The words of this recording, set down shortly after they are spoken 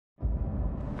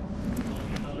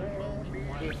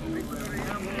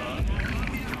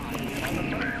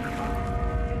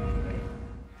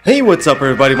Hey, what's up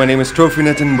everybody, my name is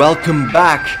TrophyNet and welcome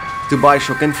back to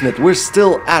Bioshock Infinite. We're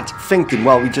still at Finkton.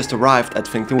 Well, we just arrived at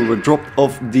Finkton. We were dropped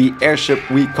off the airship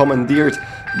we commandeered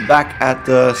back at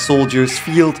the Soldiers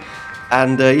Field.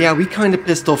 And yeah, we kind of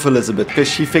pissed off Elizabeth because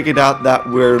she figured out that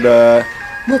we're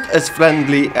not as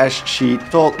friendly as she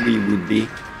thought we would be.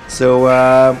 So,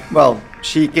 well,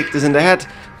 she kicked us in the head.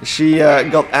 She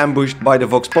got ambushed by the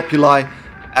Vox Populi.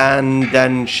 And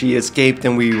then she escaped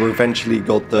and we were eventually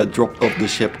got dropped off the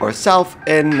ship ourselves.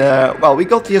 And well, we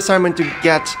got the assignment to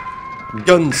get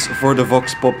guns for the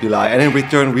Vox Populi. And in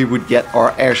return we would get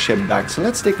our airship back. So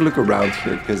let's take a look around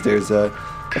here because there's a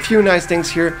few nice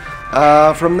things here.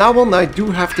 From now on I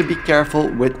do have to be careful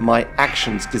with my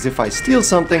actions. Because if I steal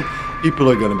something, people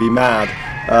are going to be mad.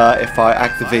 If I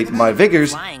activate my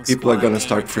vigors, people are going to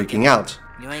start freaking out.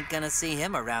 You ain't gonna see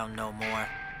him around no more.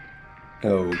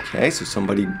 Okay, so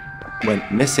somebody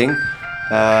went missing.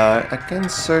 I can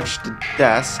search the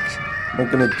desk. I'm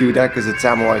not gonna do that because it's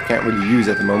ammo I can't really use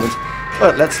at the moment.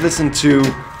 But let's listen to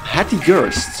Hattie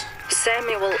Gerst.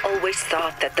 Samuel always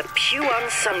thought that the pew on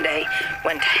Sunday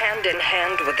went hand in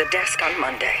hand with the desk on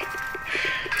Monday.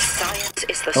 Science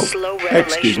is the slow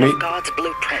revelation of God's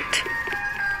blueprint.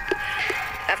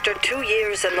 After 2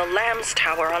 years in the Lamb's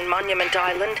Tower on Monument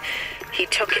Island, he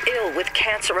took ill with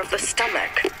cancer of the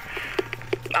stomach.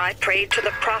 I prayed to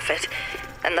the prophet,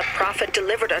 and the prophet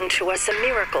delivered unto us a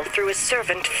miracle through his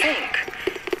servant Fink.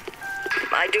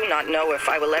 I do not know if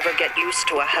I will ever get used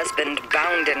to a husband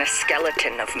bound in a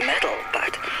skeleton of metal,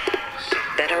 but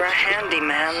better a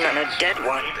handyman than a dead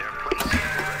one.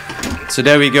 So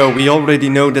there we go, we already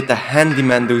know that the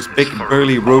handyman, those big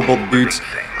burly robot dudes,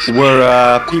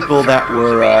 were people that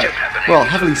were, well,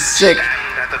 heavily sick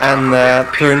and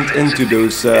turned into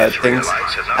those things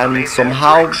and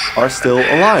somehow are still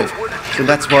alive. So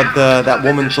that's what that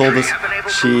woman told us.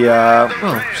 She,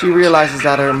 well, she realizes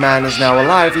that her man is now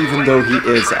alive even though he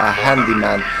is a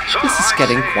handyman. This is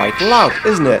getting quite loud,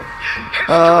 isn't it?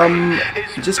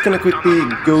 Just gonna quickly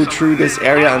go through this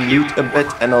area and loot a bit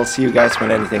and I'll see you guys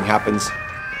when anything happens.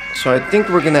 So I think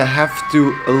we're gonna have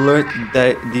to alert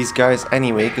these guys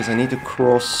anyway because I need to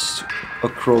cross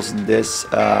across this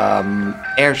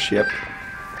airship.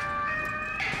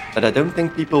 But I don't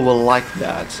think people will like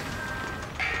that.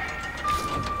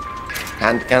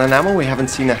 Hand cannon ammo? We haven't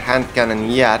seen a hand cannon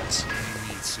yet.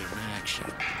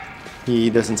 He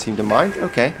doesn't seem to mind.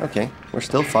 Okay, we're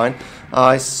still fine.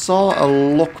 I saw a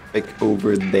lockpick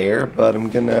over there, but I'm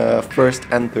gonna first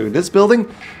enter this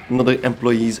building. Another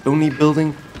employees only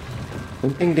building.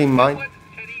 Don't think they mind.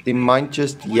 They mind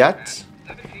just yet.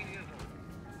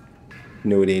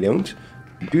 No, they don't.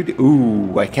 Dude,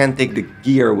 ooh, I can't take the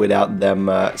gear without them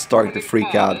starting to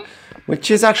freak out. Which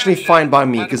is actually fine by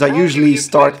me, because I usually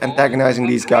start antagonizing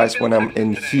these guys when I'm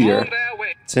in here.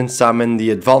 Since I'm in the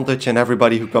advantage and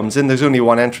everybody who comes in, there's only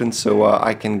one entrance, so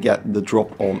I can get the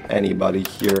drop on anybody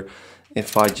here.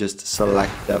 If I just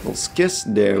select Devil's Kiss,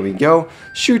 there we go.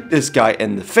 Shoot this guy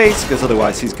in the face, because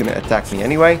otherwise he's gonna attack me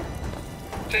anyway.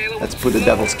 Let's put the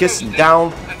Devil's Kiss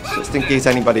down, just in case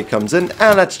anybody comes in.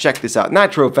 And let's check this out.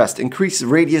 Nitro Vest. Increase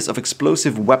radius of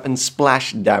explosive weapon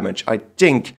splash damage. I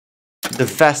think the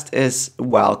vest is,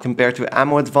 well, compared to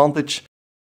ammo advantage,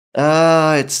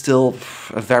 it's still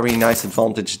a very nice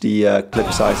advantage, the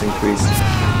clip size increase.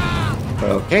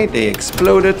 Okay, they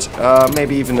exploded.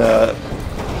 Maybe even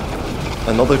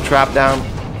another trap down.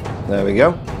 There we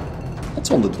go. That's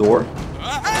on the door.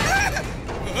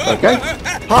 Okay.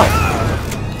 Hi.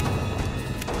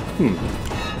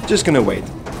 Just gonna wait.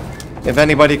 If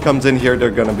anybody comes in here,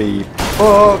 they're gonna be...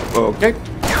 Oh, okay.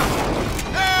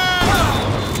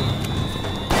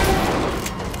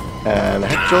 And a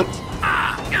headshot.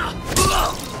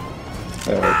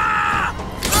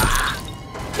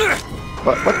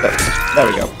 What the? There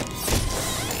we go.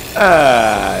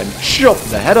 And chop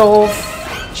the head off.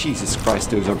 Jesus Christ,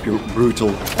 those are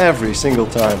brutal every single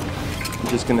time. I'm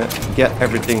just gonna get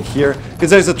everything here because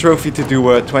there's a trophy to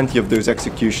do 20 of those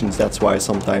executions. That's why I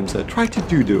sometimes try to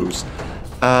do those.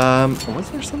 Was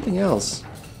there something else?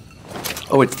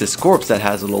 Oh, it's this corpse that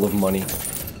has a lot of money.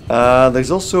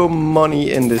 There's also money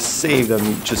in this safe.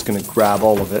 I'm just gonna grab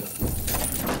all of it.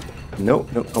 No.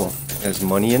 Oh, there's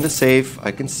money in the safe. I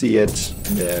can see it.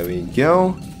 There we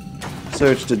go.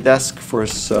 Search the desk for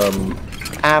some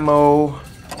ammo.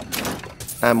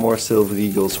 And more Silver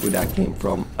Eagles, where that came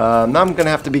from. Now I'm gonna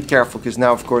have to be careful, because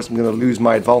now of course I'm gonna lose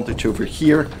my advantage over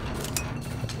here.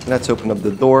 Let's open up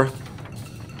the door.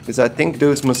 Because I think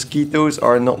those mosquitoes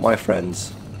are not my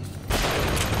friends.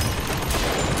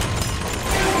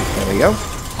 There we go.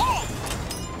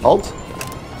 Halt.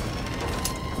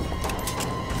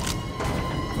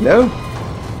 No?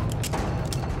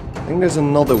 think there's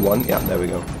another one. Yeah, there we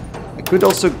go. I could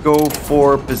also go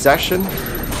for possession.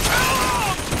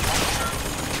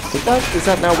 Is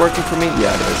that now working for me?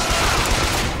 Yeah, it is.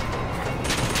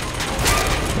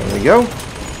 There we go.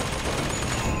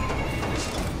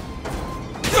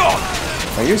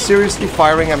 Are you seriously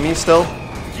firing at me still?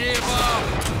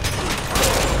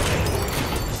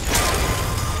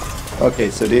 Okay,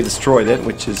 so they destroyed it,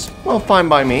 which is, well, fine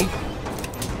by me.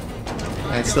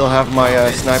 I still have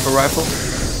my sniper rifle.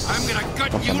 I'm gonna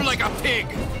gut you like a pig.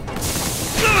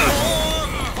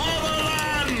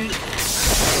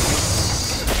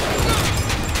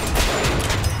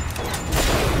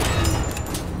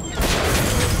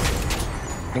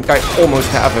 I think I almost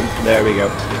have him. There we go.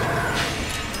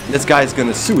 This guy's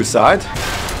gonna suicide.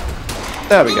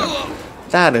 There we go.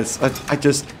 That is,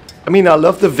 I mean, I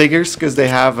love the Vigors because they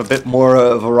have a bit more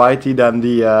variety than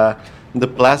the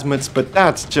plasmids, but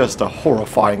that's just a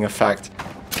horrifying effect.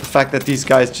 The fact that these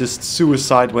guys just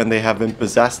suicide when they have been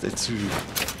possessed, it's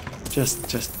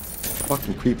just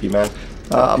fucking creepy, man.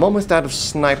 I'm almost out of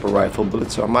sniper rifle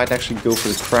bullets, so I might actually go for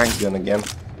the crank gun again.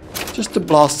 Just to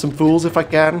blast some fools if I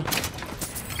can.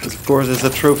 Because of course there's a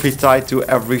trophy tied to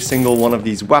every single one of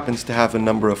these weapons to have a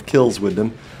number of kills with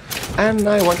them. And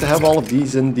I want to have all of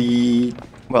these in the,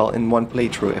 well, in one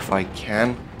playthrough if I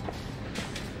can.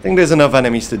 I think there's enough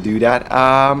enemies to do that.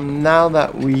 Now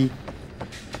that we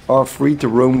are free to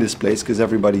roam this place because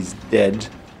everybody's dead,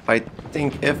 I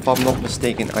think, if I'm not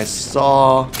mistaken, I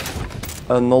saw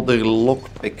another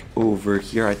lockpick over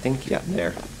here. I think, yeah,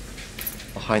 there.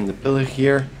 Behind the pillar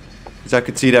here. Because I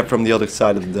could see that from the other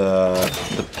side of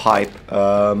the pipe.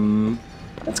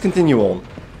 Let's continue on.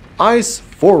 Eyes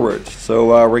forward.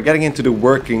 So we're getting into the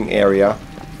working area.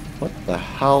 What the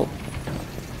hell?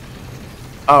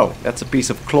 Oh, that's a piece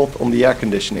of cloth on the air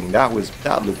conditioning. That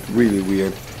looked really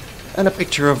weird. And a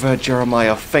picture of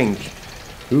Jeremiah Fink.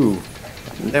 Ooh,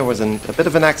 there was a bit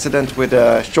of an accident with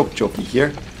a shock jockey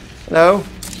here. Hello?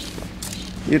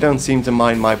 You don't seem to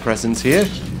mind my presence here.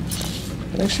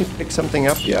 Can I actually pick something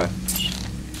up? Yeah.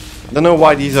 I don't know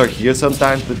why these are here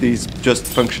sometimes, but these just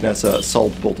function as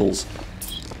salt bottles.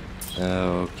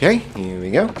 Okay, here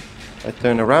we go. I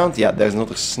turn around. Yeah, there's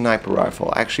another sniper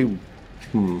rifle. Actually,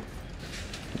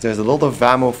 there's a lot of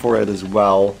ammo for it as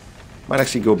well. Might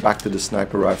actually go back to the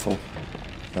sniper rifle.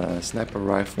 Sniper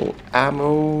rifle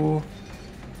ammo.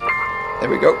 There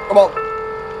we go. Come on.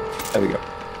 There we go.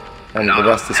 And the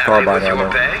rest is carbine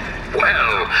ammo.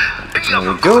 There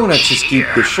we go. Let's just keep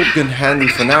the shotgun handy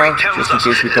for now, just in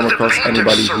case we come across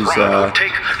anybody who's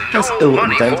has ill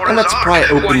intent. And let's pry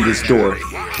open this door.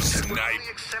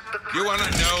 You wanna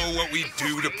know what we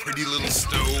do to pretty little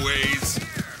stowaways?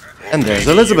 And there's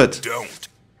Elizabeth. Don't.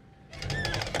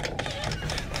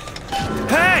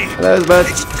 Hey! Hello, Elizabeth.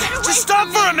 Just stop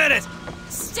for a minute!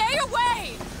 Stay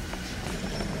away!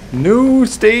 No,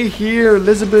 stay here,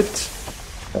 Elizabeth.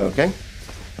 Okay.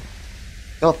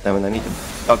 God damn it, I need to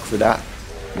duck for that.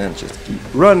 And then just keep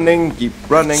running. There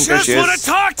she Just want to is.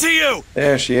 talk to you!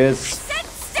 There she is. Said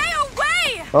stay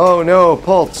away! Oh no,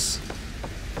 Pulse.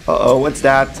 Uh-oh, what's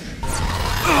that?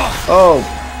 Oh,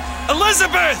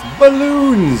 Elizabeth!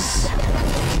 balloons.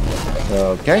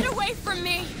 Okay. Get away from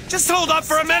me! Just hold up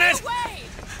for a minute! Stay away!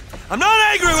 I'm not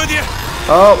angry with you!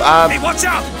 Oh, Hey, watch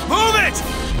out! Move it!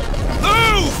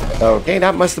 Move! okay,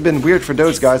 that must have been weird for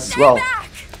those guys as Stay well. back!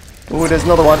 Ooh, there's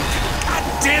another one.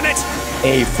 God damn it!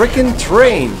 A freaking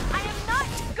train. I am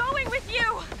not going with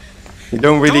you! You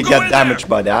don't really Don't go get in damaged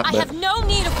by that, I but have no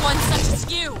need of one such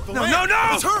as you! No!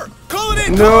 It's her! Call it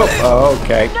in! no. Oh,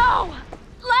 okay. No!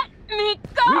 Let me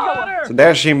go! So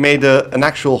there she made an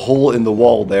actual hole in the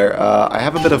wall there. I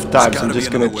have a bit of time, so I'm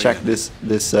just gonna check this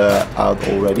out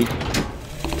already.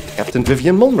 Captain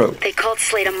Vivian Monroe. They called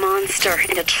Slade a monster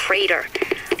and a traitor.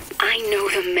 I know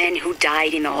the men who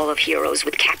died in the Hall of Heroes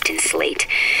with Captain Slate.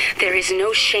 There is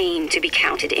no shame to be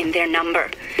counted in their number.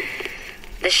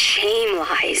 The shame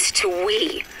lies to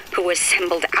we who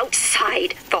assembled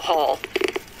outside the hall.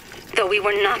 Though we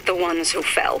were not the ones who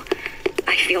fell,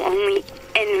 I feel only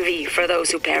envy for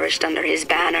those who perished under his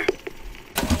banner.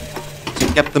 So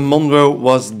Captain Monroe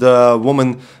was the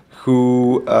woman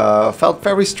who felt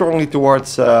very strongly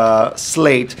towards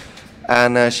Slade,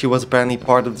 and she was apparently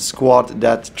part of the squad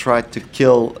that tried to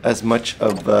kill as much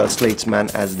of Slade's men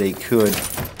as they could,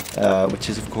 which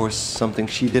is of course something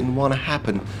she didn't want to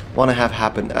have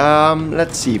happen.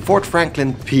 Let's see, Fort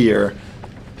Franklin Pier.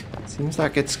 Seems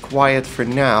like it's quiet for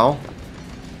now.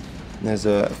 There's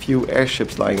a few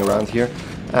airships lying around here,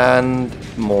 and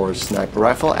more sniper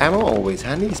rifle ammo, always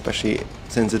handy, especially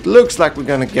since it looks like we're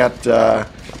gonna get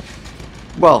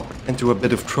well into a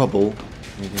bit of trouble.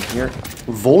 Here,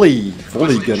 volley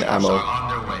gun ammo.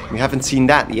 We haven't seen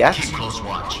that yet. Keep close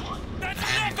watch. That's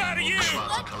enough out of you!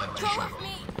 Let go of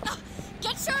me!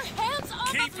 Get your hands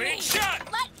off Keep of me! it shut!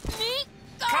 Let me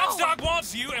go! Comstock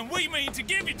wants you, and we mean to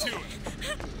give it to him.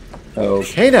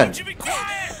 Okay then. Would you be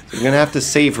quiet? We're gonna have to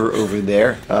save her over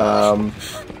there.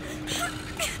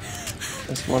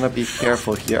 Just wanna be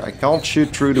careful here. I can't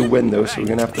shoot through the window, so we're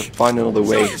gonna have to find another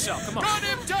way. Run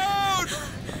him down!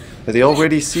 Did they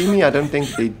already see me? I don't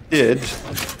think they did.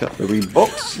 Cutlery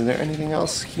box. Is there anything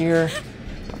else here?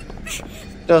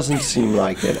 Doesn't seem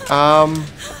like it.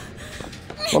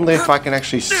 Wonder if I can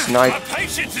actually snipe. My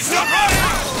patience is not running!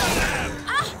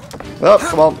 Oh,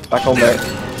 come on, back on there.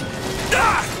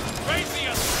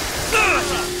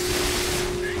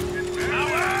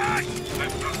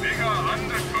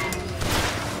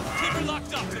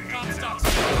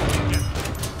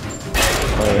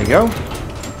 There we go.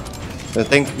 I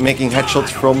think making headshots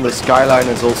from the skyline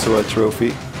is also a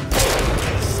trophy.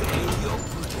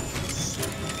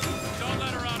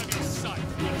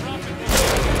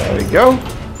 There we go.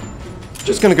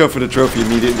 Just gonna go for the trophy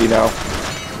immediately now.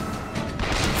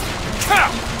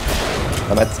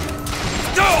 Damn it.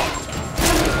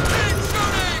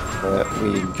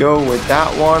 We go with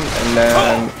that one, and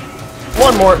then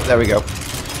one more. There we go.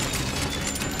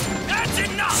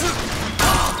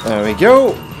 There we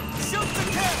go.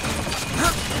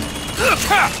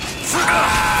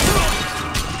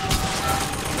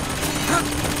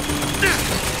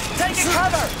 Taking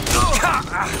cover.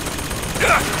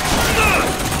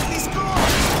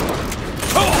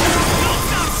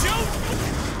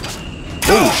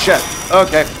 Oh shit.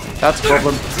 Okay, that's a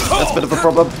problem. That's a bit of a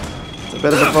problem. It's a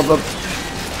bit of a problem.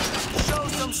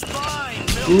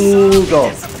 Ooh,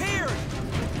 God.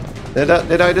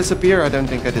 Did I disappear? I don't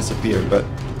think I disappeared, but...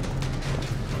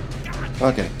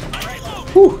 Okay.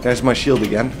 Whew, there's my shield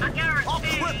again.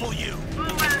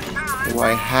 Do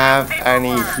I have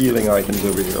any healing items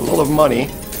over here? A lot of money.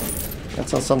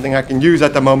 That's not something I can use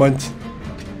at the moment.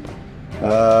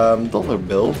 Dollar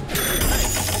bill.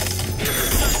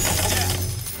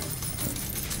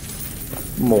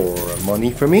 More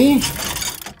money for me.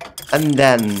 And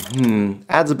then,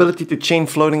 adds ability to chain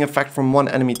floating effect from one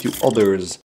enemy to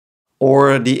others.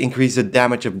 Or the increase the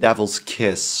damage of Devil's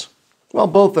Kiss. Well,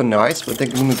 both are nice, but I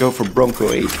think I'm gonna go for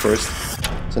Bronco 8 first.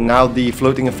 So now the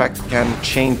floating effect can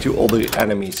chain to other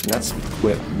enemies. And let's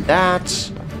equip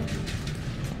that.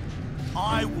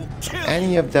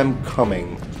 Any of them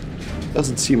coming?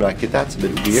 Doesn't seem like it, that's a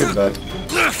bit weird, but...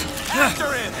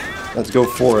 Let's go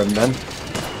for him then.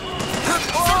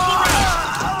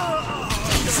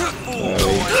 There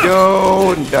we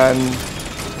go, and then...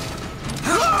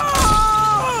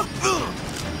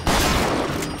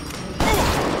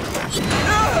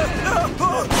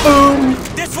 Boom!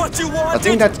 I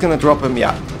think that's gonna drop him,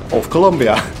 yeah, off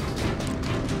Columbia.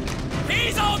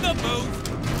 He's on the move!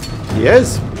 He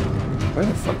is? Where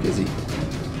the fuck is he?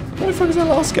 Where the fuck is that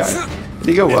last guy? Did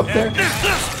he go up there?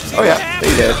 Oh yeah,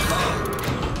 he did.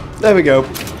 There we go.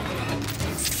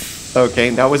 Okay,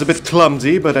 that was a bit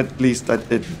clumsy, but at least that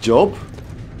did the job.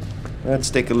 Let's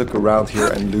take a look around here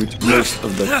and loot most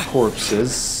of the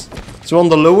corpses. So on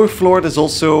the lower floor there's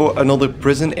also another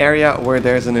prison area where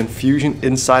there's an infusion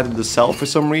inside of the cell for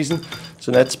some reason.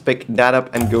 So let's pick that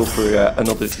up and go for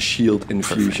another shield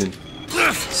infusion.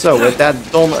 So with that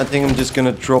done, I think I'm just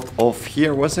gonna drop off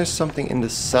here. Was there something in the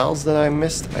cells that I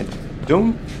missed? I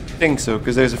don't think so,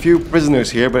 because there's a few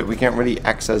prisoners here, but we can't really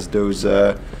access those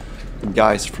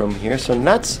guys from here. So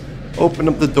let's open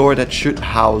up the door that should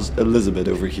house Elizabeth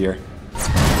over here.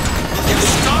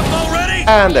 Stop already!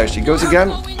 And there she goes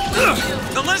again.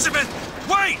 Elizabeth,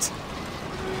 wait!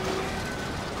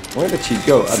 Where did she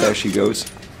go? Ah, there she goes.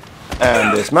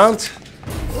 And dismount.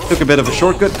 Took a bit of a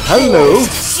shortcut. Hello!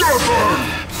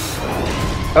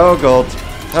 Oh god.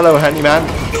 Hello, handyman.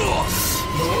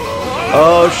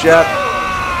 Oh shit.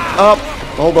 Up.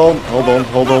 Hold on, hold on,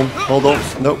 hold on, hold on.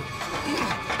 Nope.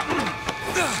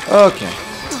 Okay.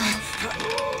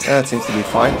 That seems to be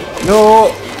fine.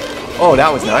 No! Oh,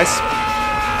 that was nice.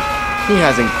 He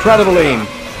has incredible aim.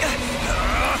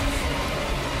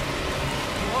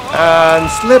 And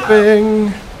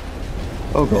slipping.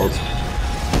 Oh god.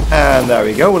 And there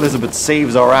we go. Elizabeth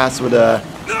saves our ass with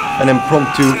an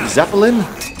impromptu Zeppelin.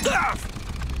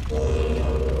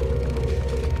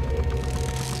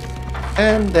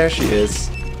 And there she is.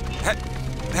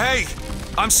 Hey,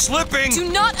 I'm slipping! Do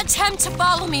not attempt to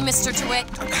follow me, Mr. DeWitt.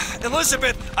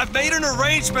 Elizabeth, I've made an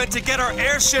arrangement to get our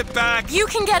airship back. You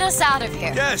can get us out of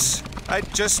here. Yes, I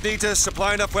just need to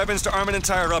supply enough weapons to arm an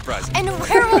entire uprising. And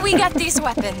where will we get these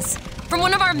weapons? From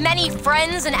one of our many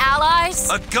friends and allies?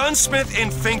 A gunsmith in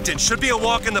Finkton should be a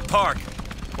walk in the park.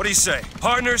 What do you say,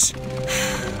 partners?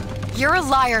 You're a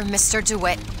liar, Mr.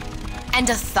 DeWitt. And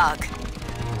a thug.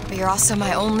 But you're also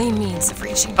my only means of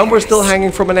reaching And we're still Paris.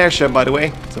 hanging from an airship, by the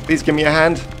way. So please give me a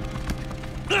hand.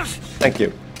 Thank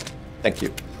you. Thank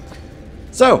you.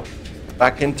 So,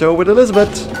 back in tow with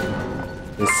Elizabeth.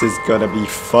 This is gonna be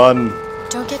fun.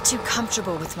 Don't get too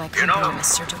comfortable with my company,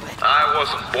 Mr. DeWitt. I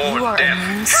wasn't born You are deaf.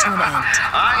 a means to an end.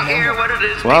 I hear what it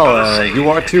is people Well, say. you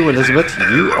are too, Elizabeth.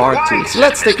 You are too. So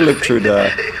let's take a look through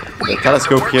the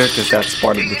telescope here, because that's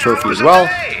part of the trophy as well.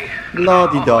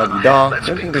 La-di-da-di-da.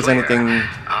 Don't think there's anything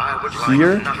I would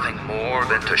here. like nothing more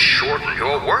than to shorten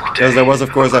your workday. Because there was,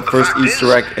 of course, that But the first fact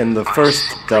Easter egg is, in the I first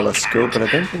still telescope, but I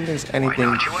don't think there's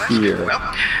anything here.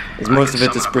 Because most of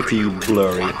it is pretty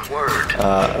blurry. Word.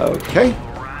 Okay.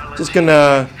 Just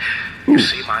gonna... You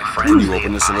see, my friend, Can you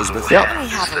open this, Elizabeth? Yeah. Let me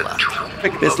have a look.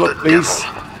 Pick this look, please.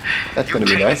 That's gonna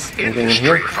be nice. Anything in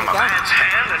here? From a man's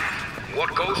hand, and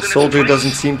what goes The in soldier its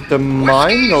doesn't seem to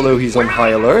mind, although he's on high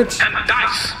alert. and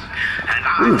dice. And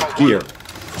I, Ooh, for one, gear.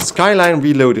 Skyline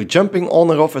reloader. Jumping on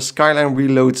or off a skyline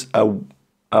reloads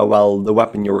well, the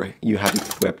weapon you have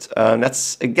equipped.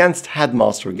 That's against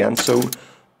Headmaster again, so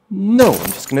no, I'm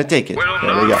just gonna take it. will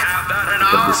There we not go. have that in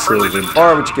Got the our silver prison.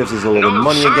 bar, which gives us a little No,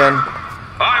 money sir. again.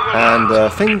 I will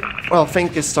not. And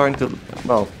Fink is starting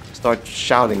to, start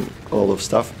shouting a lot of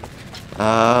stuff.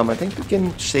 I think we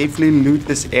can safely loot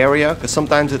this area, because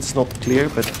sometimes it's not clear,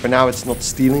 but for now it's not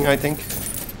stealing, I think.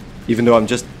 Even though I'm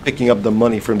just picking up the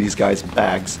money from these guys'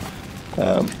 bags.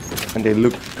 And they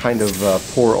look kind of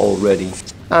poor already.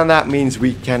 And that means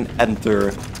we can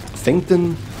enter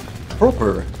Finkton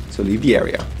proper, so leave the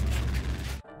area.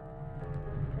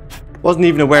 Wasn't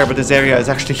even aware, but this area is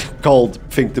actually called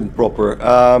Finkton proper.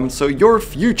 So your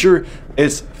future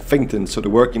is Finkton, so the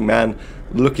working man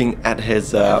looking at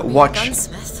his watch.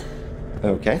 Gunsmith.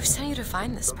 Okay, Who sent you to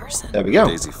find this person? there we go.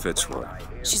 Daisy Fitzroy.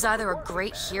 She's either a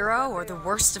great hero or the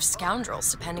worst of scoundrels,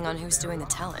 depending on who's doing the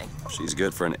telling. She's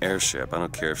good for an airship. I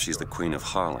don't care if she's the Queen of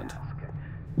Holland.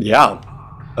 Yeah,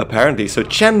 apparently. So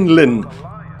Chen Lin,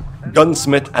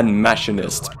 gunsmith and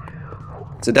machinist.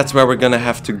 So that's where we're gonna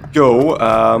have to go.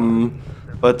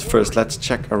 But first, let's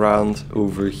check around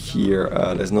over here.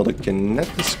 There's not a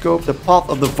kinetoscope. The path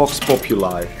of the Vox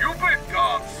Populi. You bet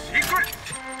God's secret.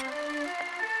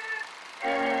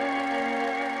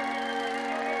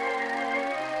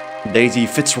 Daisy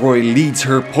Fitzroy leads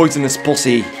her poisonous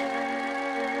posse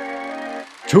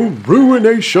to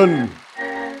ruination.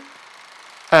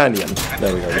 And the end.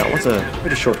 There we go. That was a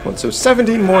pretty short one. So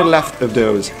 17 more left of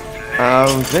those.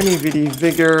 Veni Vidi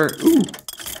Vigor. Ooh,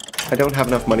 I don't have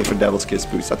enough money for Devil's Kiss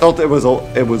boost. I thought it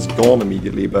was gone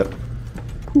immediately, but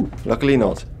luckily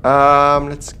not.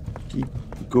 Let's keep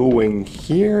going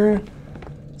here.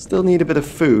 Still need a bit of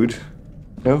food.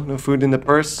 No food in the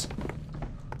purse.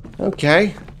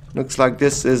 Okay. Looks like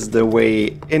this is the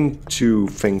way into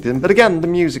Finkton. But again, the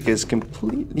music is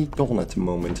completely gone at the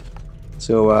moment.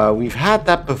 So we've had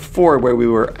that before where we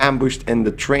were ambushed in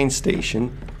the train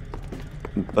station.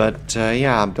 But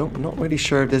yeah, I'm not really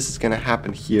sure if this is going to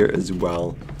happen here as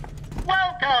well.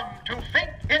 Welcome to Fink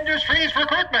Industries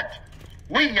Recruitment.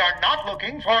 We are not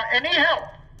looking for any help.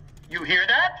 You hear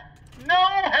that? No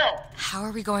help. How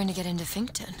are we going to get into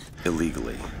Finkton?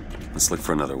 Illegally. Let's look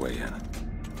for another way in.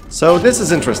 So this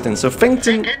is interesting. So Finkton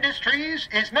Fink Industries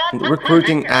is not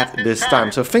recruiting at this time.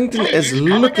 So Finkton is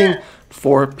looking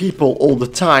for people all the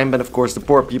time, but of course the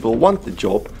poor people want the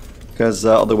job because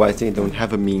otherwise they don't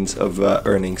have a means of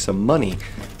earning some money.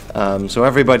 So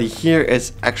everybody here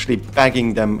is actually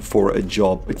begging them for a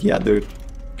job, but yeah, they're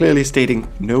clearly stating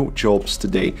no jobs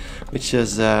today, which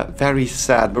is very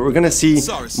sad, but we're gonna see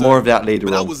more of that later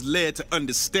but on. I was led to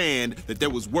understand that there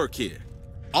was work here.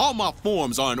 All my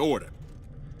forms are in order.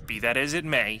 Be that as it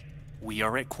may, we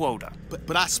are at quota.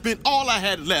 But I spent all I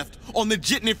had left on the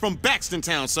jitney from Baxton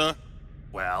Town, sir.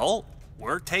 Well,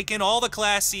 we're taking all the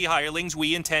Class C hirelings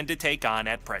we intend to take on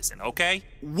at present, okay?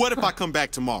 What if I come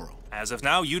back tomorrow? As of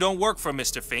now, you don't work for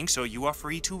Mr. Fink, so you are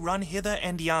free to run hither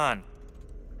and yon.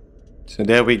 So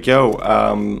there we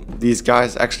go. These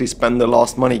guys actually spend their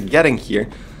last money getting here.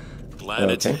 Glad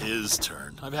it's Okay. his turn.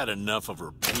 I've had enough of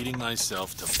repeating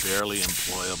myself to barely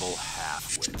employable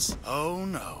half-wits. Oh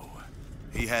no.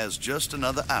 He has just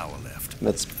another hour left.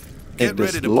 Let's Get take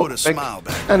this ready to put a lockpick. smile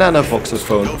back. And then a Vox's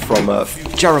phone from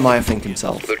Jeremiah Fink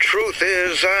himself. The truth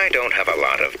is, I don't have a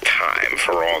lot of time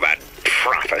for all that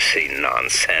prophecy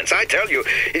nonsense. I tell you,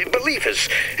 belief is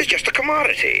just a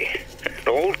commodity. An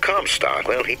old Comstock,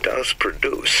 well, he does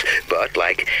produce, but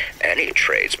like any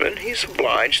tradesman, he's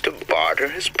obliged to barter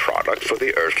his product for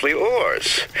the earthly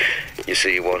ores. You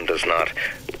see, one does not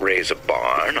raise a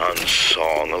barn on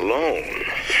song alone.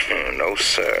 No,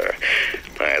 sir.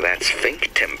 That's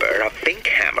Fink timber, a Fink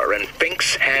hammer, and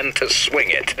Fink's hand to swing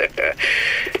it.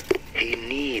 He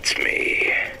needs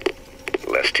me,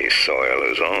 lest he soil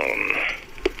his own.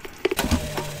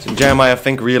 So Jeremiah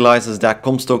Fink realizes that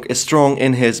Comstock is strong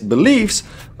in his beliefs,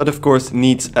 but of course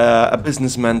needs a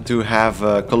businessman to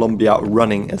have Columbia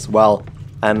running as well.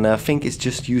 And Fink is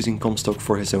just using Comstock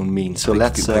for his own means. So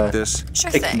let's pick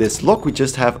this lock. We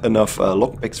just have enough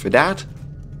lock picks for that.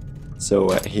 So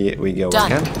here we go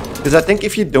again. Because I think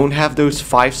if you don't have those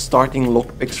 5 starting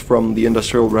lockpicks from the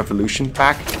Industrial Revolution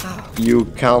pack, you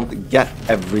can't get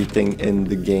everything in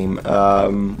the game.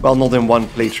 Well, not in one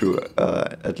playthrough,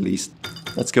 at least.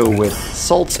 Let's go with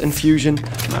Salt's Infusion.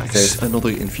 Nice. There's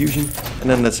another infusion. And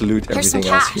then let's loot everything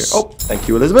else here. Oh, thank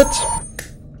you, Elizabeth.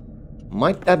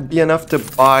 Might that be enough to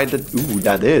buy the... Ooh,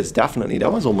 that is, definitely.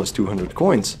 That was almost 200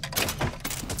 coins.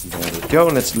 There we go.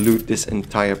 Let's loot this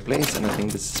entire place. And I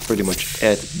think this is pretty much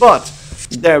it. But,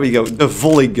 there we go. The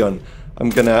volley gun. I'm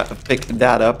gonna pick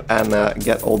that up and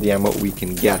get all the ammo we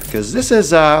can get. Because this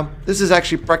is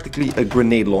actually practically a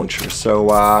grenade launcher. So,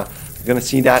 we're gonna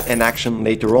see that in action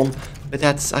later on. But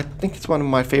I think it's one of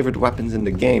my favorite weapons in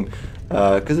the game.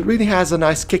 Because it really has a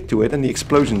nice kick to it. And the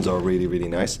explosions are really, really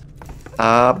nice.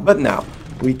 But now,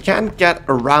 we can get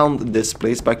around this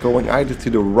place by going either to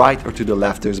the right or to the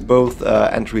left. There's both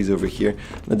entries over here.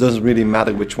 It doesn't really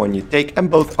matter which one you take, and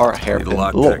both are hairpin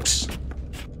locks.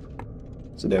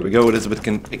 So there we go. Elizabeth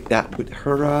can pick that with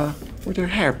her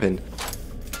hairpin.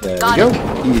 There we go.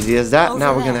 Easy as that.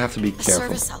 Now we're gonna have to be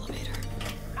careful. Service elevator.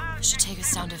 Should take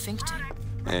us down to Finkton.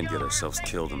 And get ourselves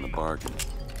killed in the bargain.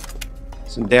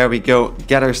 So there we go,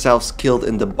 get ourselves killed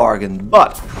in the bargain.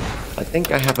 But I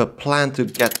think I have a plan to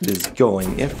get this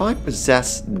going. If I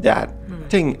possess that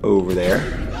thing over there.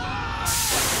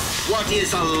 What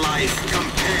is a life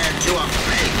compared to a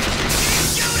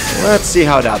fake? Let's see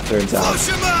how that turns out.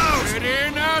 Get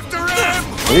in after him!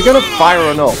 Are you gonna fire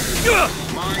or no?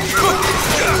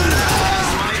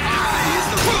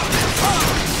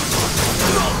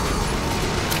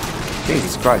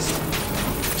 Jesus Christ.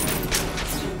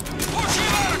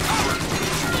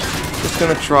 Just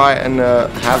gonna try and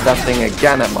have that thing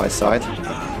again at my side.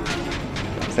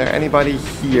 Is there anybody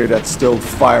here that's still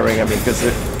firing at me? Because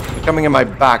they're coming in my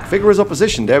back. Vigorous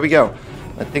opposition, there we go.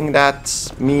 I think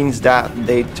that means that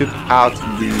they took out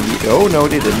the... Oh, no,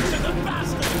 they didn't.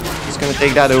 Just gonna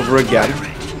take that over again.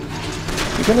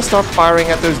 You gonna start firing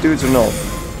at those dudes or no?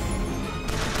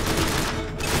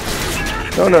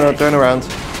 No, turn around.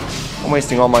 I'm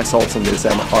wasting all my salts on this,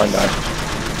 aren't I?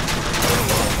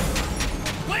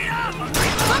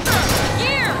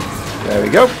 There we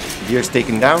go. Gear's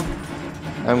taken down.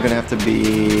 I'm gonna have to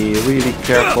be really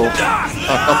careful. Oh,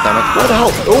 goddammit. Where the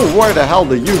hell? Oh, where the hell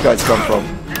do you guys come from?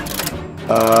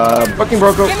 Bucking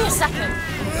Bronco. Give me a second.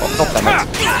 Oh, goddammit.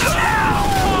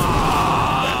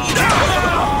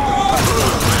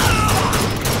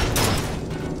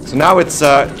 So now it's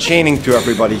chaining to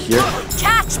everybody here.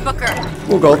 Catch, Booker.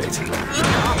 Oh god. So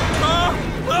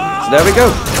there we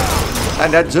go.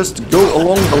 And that just go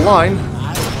along the line.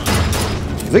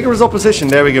 Vigorous opposition,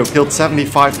 there we go, killed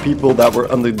 75 people that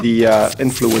were under the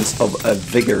influence of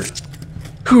vigor.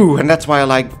 Whew, and that's why I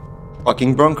like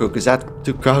fucking Bronco, because that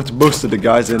took out most of the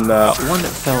guys in one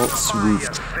fell swoop.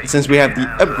 Since we have the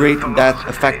upgrade, that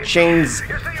effect changes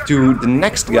to the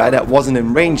next guy that wasn't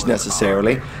in range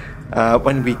necessarily,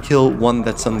 when we kill one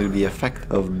that's under the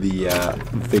effect of the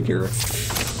vigor.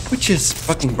 Which is,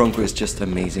 fucking Bronco is just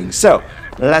amazing. So,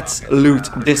 let's loot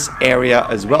this area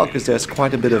as well, because there's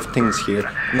quite a bit of things here.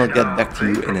 And I'll get back to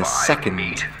you in a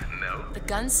second. The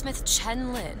gunsmith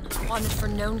Chen Lin, wanted for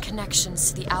known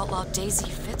connections to the outlaw Daisy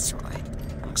Fitzroy.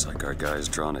 Looks like our guy's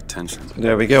drawn attention.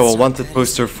 There we go, a wanted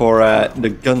poster for the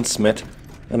gunsmith.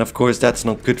 And of course, that's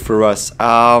not good for us.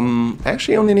 I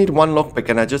actually only need one lockpick,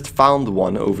 and I just found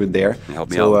one over there. Help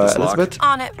me out with this Elizabeth,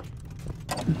 On it.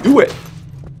 do it!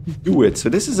 Do it. So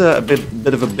this is a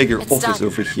bit of a bigger office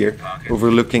over here,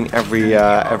 overlooking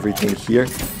everything here,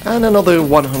 and another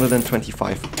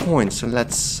 125 points. So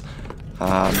let's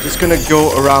just gonna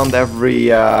go around every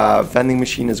vending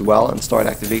machine as well and start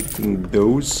activating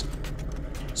those.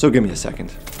 So give me a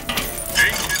second.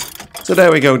 So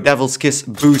there we go. Devil's Kiss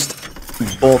boost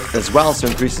both as well, so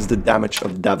increases the damage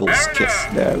of Devil's Kiss.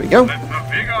 There we go.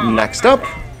 Next up.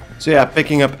 So yeah,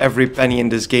 picking up every penny in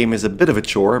this game is a bit of a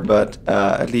chore, but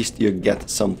at least you get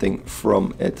something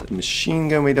from it. Machine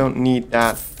gun, we don't need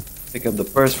that. Pick up the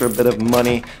purse for a bit of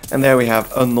money. And there we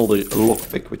have another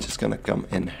lockpick, which is gonna come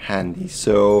in handy.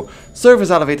 So, service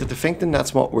elevator to Finkton,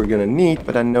 that's what we're gonna need.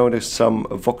 But I know there's some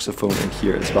voxophone in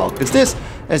here as well, because this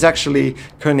is actually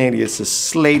Cornelius'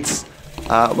 Slate's,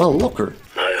 well, locker.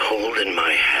 I hold in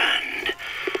my hand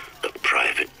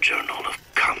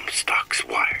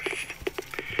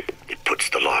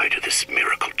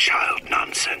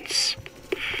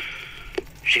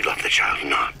child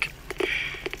not.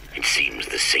 It seems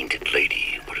the sainted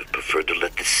lady would have preferred to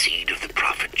let the seed of the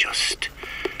prophet just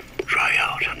dry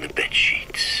out on the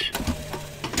bedsheets.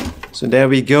 So there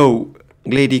we go.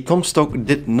 Lady Comstock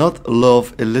did not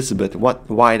love Elizabeth.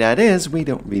 Why that is, we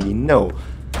don't really know.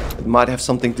 It might have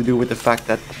something to do with the fact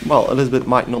that, well, Elizabeth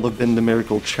might not have been the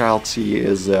miracle child she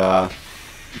is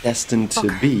destined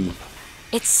to be.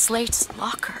 It's Slate's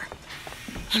locker.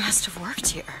 He must have worked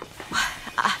here.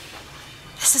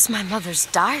 This is my mother's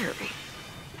diary.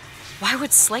 Why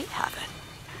would Slate have it?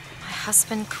 My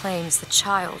husband claims the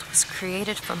child was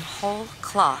created from whole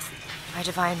cloth by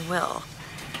divine will.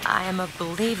 I am a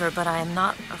believer, but I am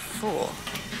not a fool.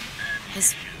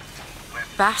 His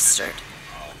bastard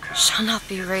shall not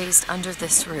be raised under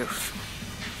this roof.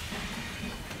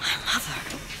 My mother.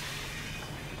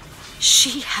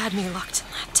 She had me locked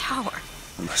in that tower.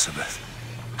 Elizabeth.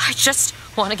 I just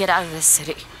want to get out of this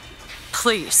city.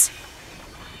 Please.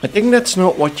 I think that's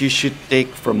not what you should take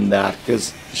from that,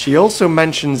 because she also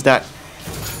mentions that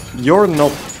you're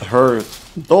not her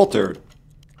daughter.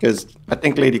 Because I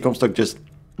think Lady Comstock just,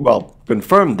 well,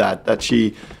 confirmed that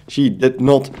she did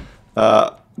not,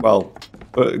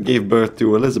 gave birth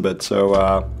to Elizabeth.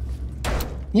 So,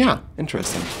 yeah,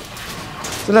 interesting.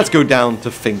 So let's go down to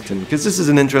Finkton, because this is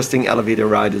an interesting elevator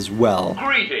ride as well.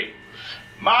 Greetings.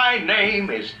 My name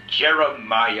is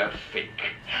Jeremiah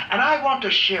Fink, and I want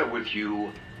to share with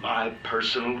you my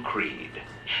personal creed.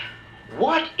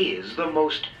 What is the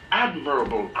most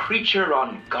admirable creature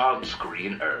on God's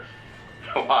green earth?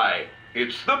 Why,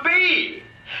 it's the bee.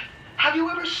 Have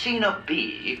you ever seen a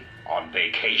bee on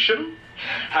vacation?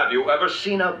 Have you ever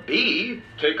seen a bee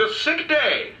take a sick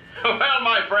day? Well,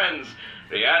 my friends,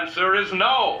 the answer is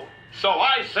no. So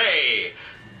I say,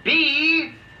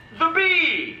 be the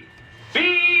bee.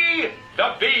 Be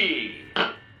the bee.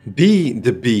 Be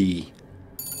the bee.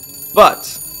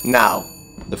 But now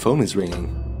the phone is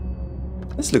ringing.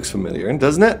 This looks familiar,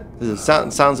 doesn't it? This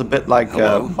sounds a bit like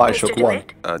Bioshock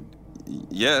 1.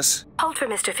 Yes. Hold for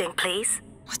Mr. Fink, please.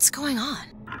 What's going on?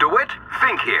 DeWitt,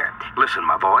 Fink here. Listen,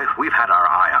 my boy, we've had our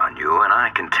eye on you, and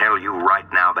I can tell you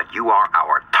right now that you are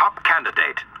our top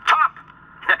candidate. Top!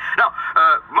 Now,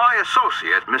 my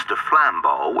associate, Mr.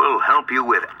 Flambeau, will help you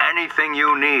with anything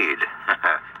you need.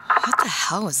 What the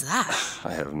hell was that?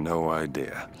 I have no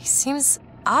idea. He seems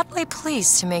oddly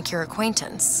pleased to make your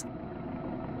acquaintance.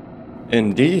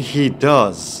 Indeed he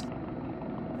does.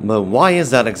 But why is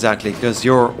that exactly? Because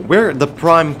we're the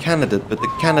prime candidate, but the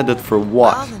candidate for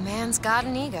what? Well, the man's got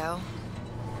an ego.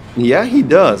 Yeah, he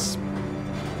does.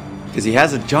 Because he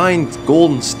has a giant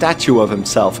golden statue of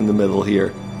himself in the middle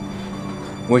here.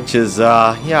 Which is,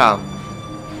 yeah,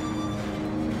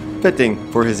 fitting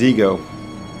for his ego.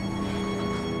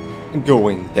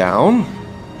 Going down.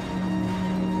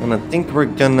 And I think we're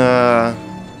gonna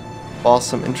pass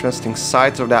some interesting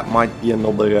sights, or that might be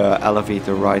another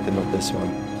elevator ride and not this one.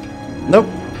 Nope.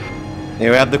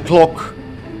 Here we have the clock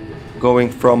going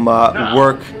from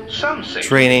work,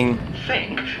 training.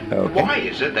 Think, okay. Why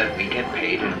is it that we get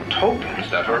paid in tokens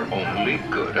that are only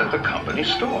good at the company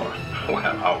store? Well,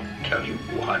 I'll tell you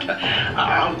what,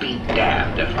 I'll be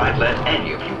damned if I let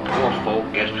any of you poor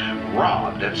folk get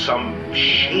robbed at some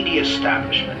shady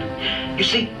establishment. You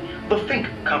see, the Fink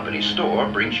Company store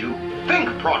brings you Fink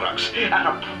products at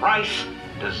a price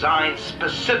designed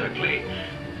specifically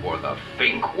for the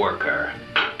Fink worker.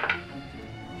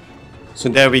 So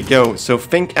there we go. So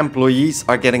Fink employees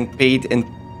are getting paid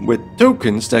with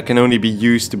tokens that can only be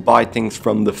used to buy things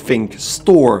from the Fink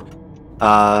store.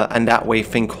 And that way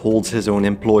Fink holds his own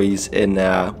employees in,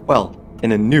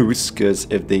 in a noose, because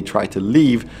if they try to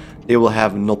leave, they will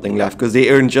have nothing left, because they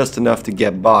earn just enough to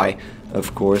get by,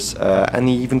 of course. And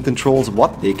he even controls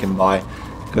what they can buy,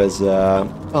 because,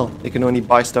 they can only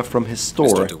buy stuff from his store.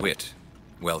 Mr. DeWitt,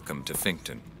 welcome to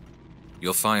Finkton.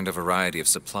 You'll find a variety of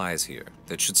supplies here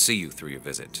that should see you through your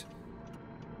visit.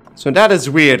 So that is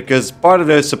weird, because part of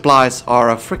those supplies are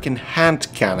a freaking hand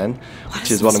cannon, which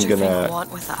is what I'm gonna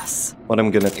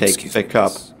pick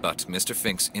up. But Mr.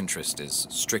 Fink's interest is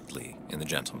strictly in the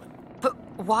gentleman. But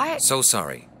why? So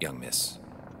sorry, young miss.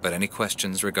 But any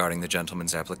questions regarding the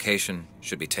gentleman's application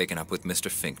should be taken up with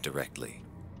Mr. Fink directly.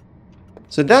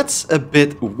 So that's a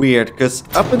bit weird, because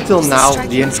up until now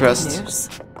the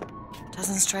interest...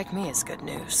 Doesn't strike me as good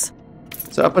news.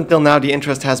 So up until now the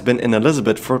interest has been in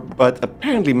Elizabeth, but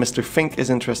apparently Mr. Fink is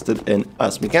interested in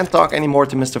us. We can't talk anymore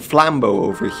to Mr. Flambeau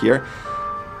over here.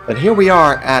 But here we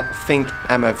are at Fink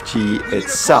MFG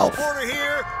itself.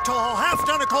 to haul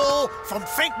half-ton of coal from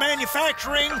Fink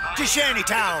Manufacturing to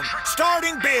Shantytown.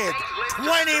 Starting bid,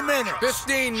 20 minutes.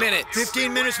 15 minutes.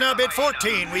 15 minutes now, bid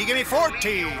 14. Will you give me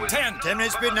 14? 10. 10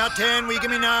 minutes bid, now 10. Will you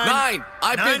give me 9? 9.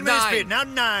 I bid 9 minutes 9. bid, now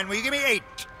 9. Will you give me 8?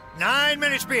 9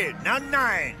 minutes bid, now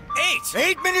 9. 8.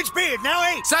 8 minutes bid, now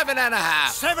 8. 7 and a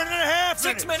half. 7 and a half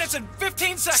 6 minutes and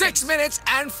 15 seconds. 6 minutes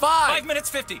and 5. 5 minutes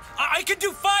 50. I can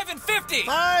do 5 and 50.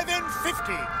 5 and 50.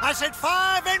 I said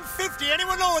 5 and 50.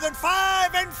 Anyone lower than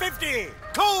 5 and 50?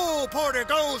 Coal porter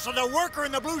goes to the worker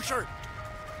in the blue shirt.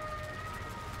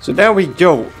 So there we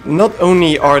go. Not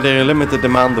only are there a limited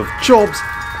amount of jobs,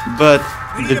 but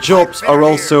the jobs are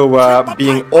also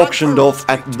being auctioned off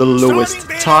at the lowest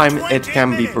time it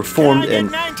can be performed in,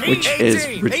 which is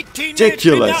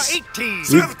ridiculous.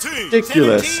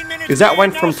 Ridiculous. Because that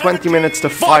went from 20 minutes to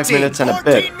 5 minutes and a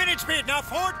bit.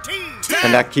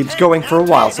 And that keeps going for a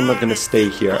while, so I'm not gonna stay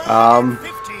here.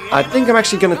 I think I'm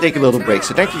actually gonna take a little break.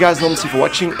 So thank you guys enormously for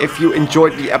watching. If you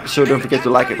enjoyed the episode, don't forget to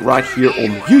like it right here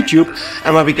on YouTube.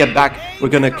 And when we get back, we're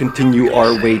gonna continue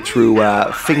our way through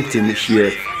Finkton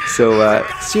here. So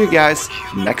see you guys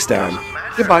next time.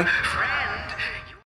 Goodbye.